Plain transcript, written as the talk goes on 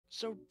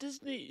So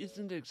Disney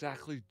isn't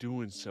exactly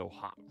doing so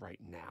hot right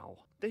now.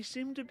 They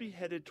seem to be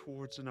headed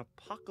towards an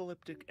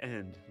apocalyptic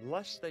end,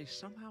 lest they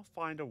somehow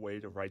find a way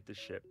to right the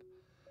ship.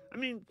 I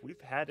mean, we've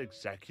had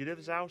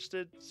executives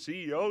ousted,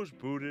 CEOs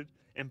booted,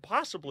 and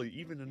possibly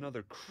even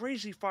another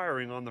crazy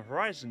firing on the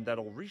horizon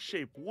that'll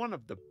reshape one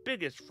of the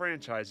biggest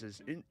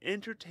franchises in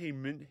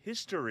entertainment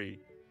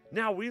history.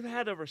 Now, we've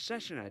had a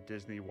recession at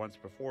Disney once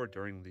before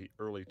during the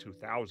early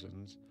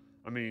 2000s.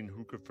 I mean,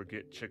 who could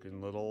forget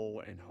Chicken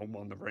Little and Home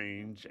on the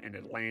Range and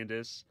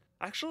Atlantis?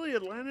 Actually,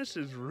 Atlantis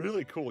is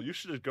really cool. You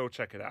should just go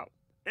check it out.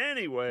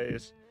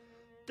 Anyways,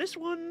 this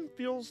one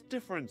feels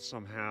different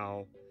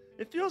somehow.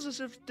 It feels as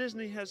if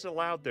Disney has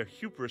allowed their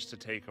hubris to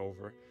take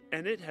over,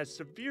 and it has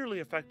severely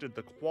affected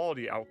the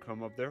quality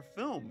outcome of their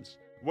films.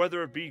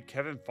 Whether it be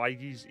Kevin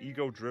Feige's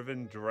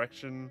ego-driven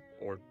direction,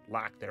 or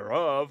lack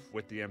thereof,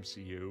 with the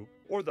MCU,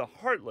 or the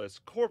heartless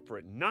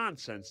corporate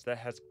nonsense that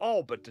has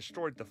all but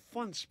destroyed the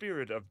fun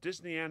spirit of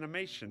Disney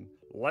animation,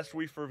 lest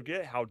we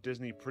forget how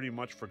Disney pretty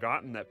much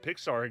forgotten that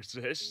Pixar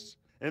exists.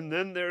 And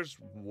then there's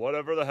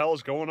whatever the hell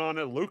is going on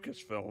at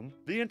Lucasfilm.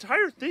 The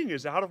entire thing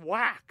is out of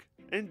whack.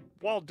 And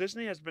while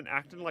Disney has been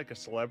acting like a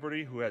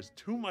celebrity who has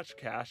too much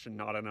cash and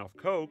not enough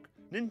coke,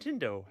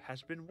 Nintendo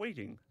has been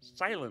waiting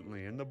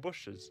silently in the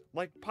bushes,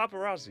 like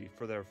paparazzi,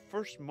 for their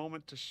first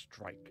moment to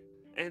strike.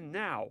 And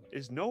now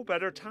is no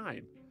better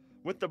time.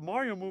 With the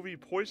Mario movie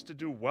poised to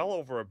do well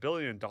over $1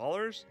 billion,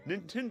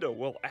 Nintendo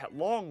will at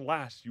long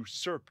last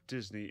usurp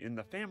Disney in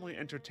the family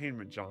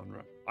entertainment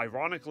genre.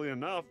 Ironically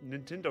enough,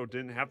 Nintendo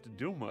didn't have to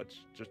do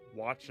much, just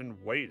watch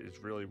and wait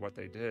is really what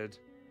they did.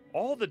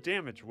 All the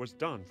damage was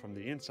done from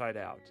the inside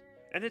out.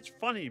 And it's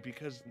funny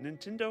because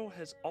Nintendo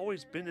has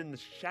always been in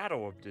the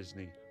shadow of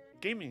Disney.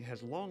 Gaming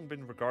has long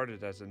been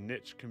regarded as a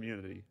niche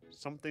community,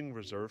 something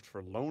reserved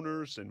for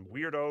loners and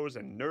weirdos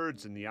and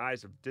nerds in the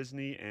eyes of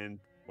Disney and,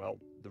 well,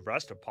 the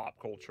rest of pop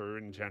culture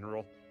in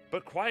general.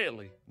 But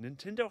quietly,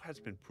 Nintendo has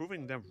been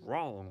proving them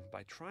wrong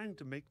by trying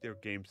to make their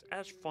games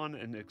as fun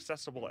and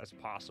accessible as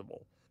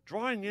possible,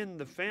 drawing in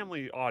the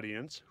family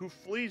audience who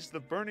flees the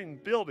burning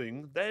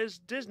building that is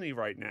Disney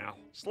right now,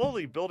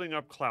 slowly building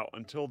up clout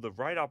until the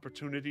right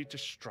opportunity to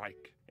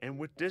strike. And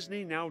with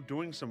Disney now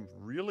doing some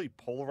really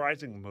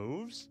polarizing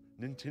moves,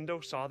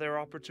 Nintendo saw their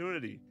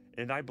opportunity,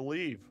 and I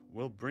believe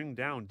will bring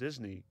down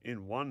Disney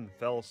in one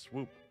fell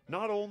swoop.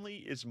 Not only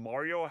is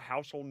Mario a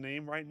household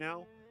name right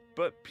now,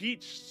 but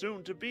Peach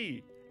soon to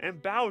be,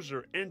 and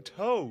Bowser and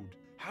Toad.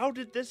 How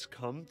did this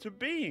come to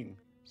being?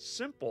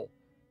 Simple.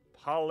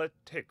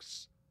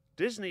 Politics.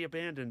 Disney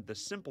abandoned the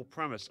simple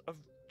premise of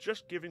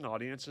just giving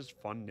audiences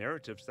fun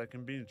narratives that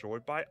can be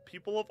enjoyed by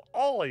people of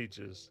all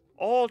ages,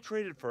 all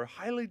traded for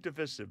highly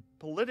divisive,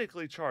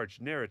 politically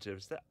charged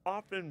narratives that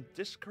often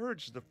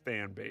discourage the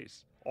fan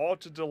base, all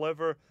to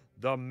deliver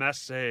the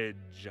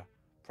message.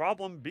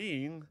 Problem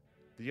being,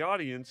 the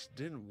audience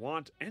didn't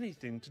want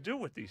anything to do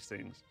with these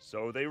things,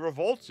 so they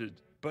revolted.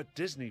 But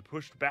Disney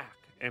pushed back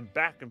and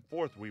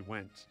forth we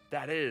went.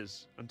 That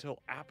is, until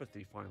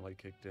apathy finally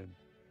kicked in.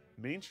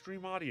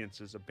 Mainstream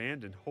audiences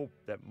abandoned hope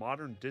that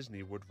modern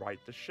Disney would right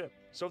the ship,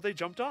 so they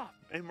jumped off,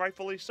 and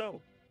rightfully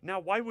so. Now,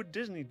 why would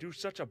Disney do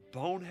such a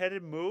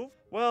boneheaded move?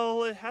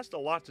 Well, it has a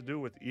lot to do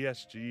with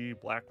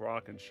ESG,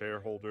 BlackRock, and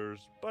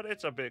shareholders, but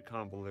it's a bit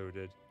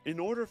convoluted. In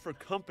order for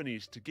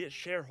companies to get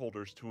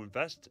shareholders to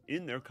invest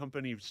in their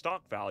company's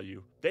stock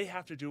value, they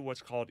have to do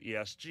what's called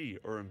ESG,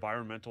 or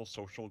environmental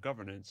social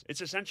governance.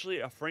 It's essentially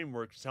a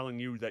framework telling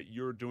you that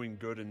you're doing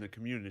good in the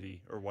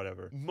community, or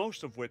whatever.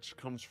 Most of which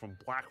comes from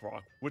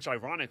BlackRock, which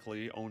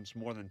ironically owns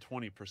more than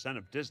 20%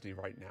 of Disney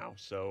right now,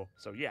 so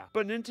yeah.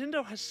 But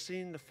Nintendo has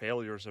seen the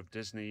failures of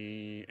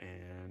Disney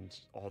and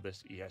all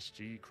this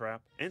ESG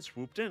crap, and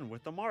swooped in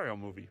with the Mario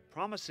movie,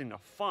 promising a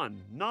fun,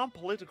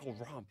 non-political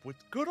romp with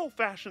good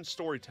old-fashioned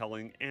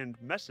storytelling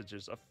and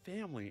messages of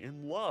family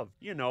and love.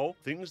 You know,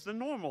 things the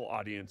normal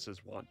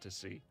audiences want to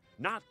see.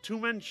 Not to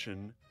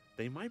mention,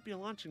 they might be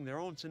launching their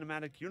own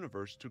cinematic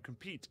universe to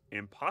compete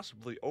and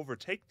possibly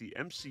overtake the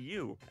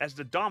MCU as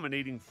the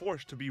dominating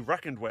force to be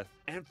reckoned with.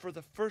 And for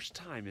the first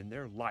time in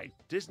their life,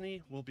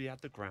 Disney will be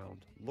at the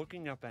ground,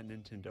 looking up at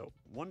Nintendo,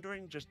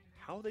 wondering just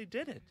how they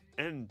did it.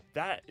 And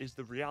that is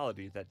the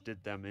reality that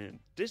did them in.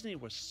 Disney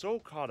was so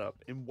caught up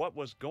in what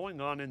was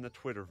going on in the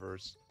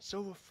Twitterverse,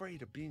 so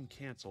afraid of being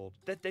canceled,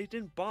 that they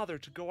didn't bother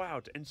to go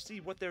out and see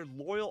what their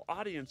loyal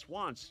audience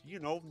wants. You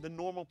know, the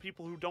normal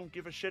people who don't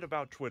give a shit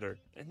about Twitter.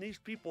 And these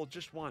people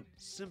just want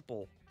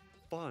simple,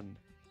 fun,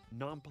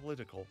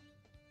 non-political.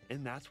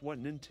 And that's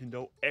what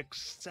Nintendo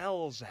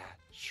excels at.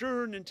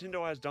 Sure,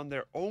 Nintendo has done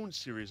their own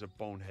series of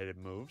boneheaded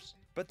moves,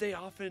 but they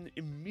often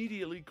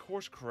immediately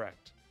course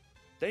correct.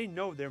 They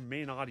know their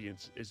main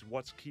audience is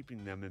what's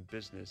keeping them in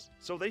business,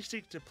 so they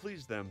seek to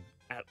please them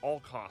at all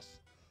costs.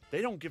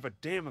 They don't give a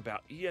damn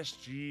about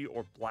ESG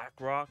or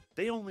BlackRock.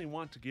 They only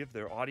want to give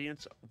their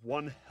audience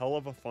one hell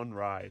of a fun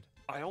ride.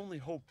 I only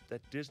hope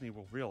that Disney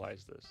will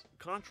realize this.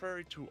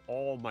 Contrary to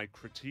all my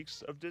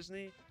critiques of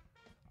Disney,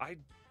 I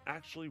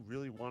actually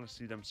really want to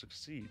see them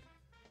succeed,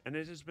 and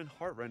it has been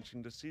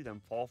heart-wrenching to see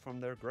them fall from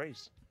their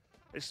grace.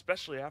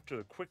 especially after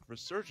the quick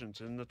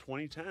resurgence in the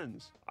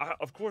 2010s.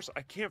 Of course,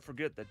 I can't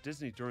forget that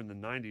Disney during the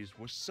 90s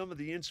was some of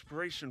the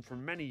inspiration for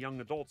many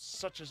young adults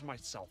such as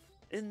myself.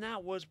 And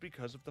that was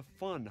because of the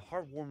fun,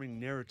 heartwarming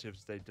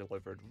narratives they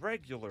delivered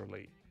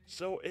regularly.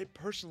 So it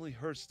personally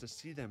hurts to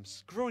see them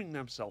screwing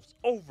themselves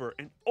over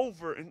and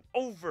over and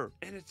over.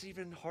 And it's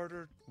even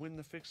harder when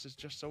the fix is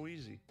just so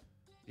easy.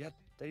 Yet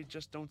they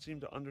just don't seem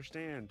to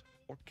understand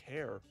or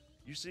care.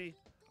 You see,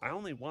 I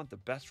only want the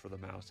best for the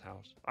Mouse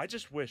House. I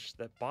just wish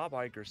that Bob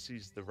Iger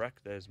sees the wreck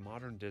that is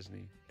modern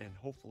Disney and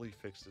hopefully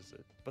fixes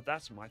it. But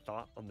that's my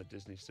thought on the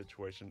Disney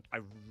situation. I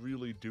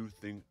really do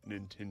think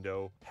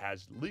Nintendo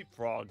has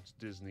leapfrogged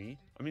Disney.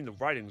 I mean, the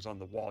writing's on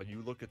the wall.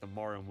 You look at the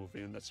Mario movie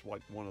and that's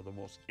like one of the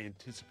most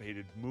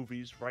anticipated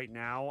movies right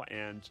now.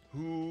 And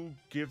who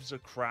gives a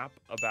crap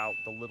about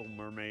The Little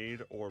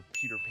Mermaid or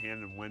Peter Pan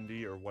and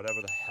Wendy or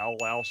whatever the hell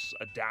else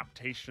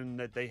adaptation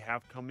that they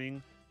have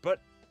coming? But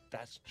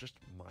that's just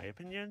my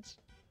opinions.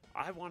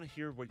 I want to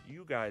hear what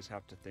you guys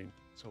have to think.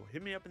 So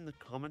hit me up in the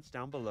comments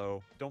down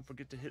below. Don't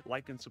forget to hit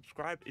like and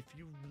subscribe if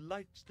you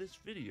liked this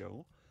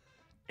video.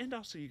 And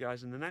I'll see you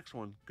guys in the next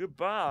one.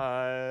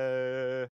 Goodbye.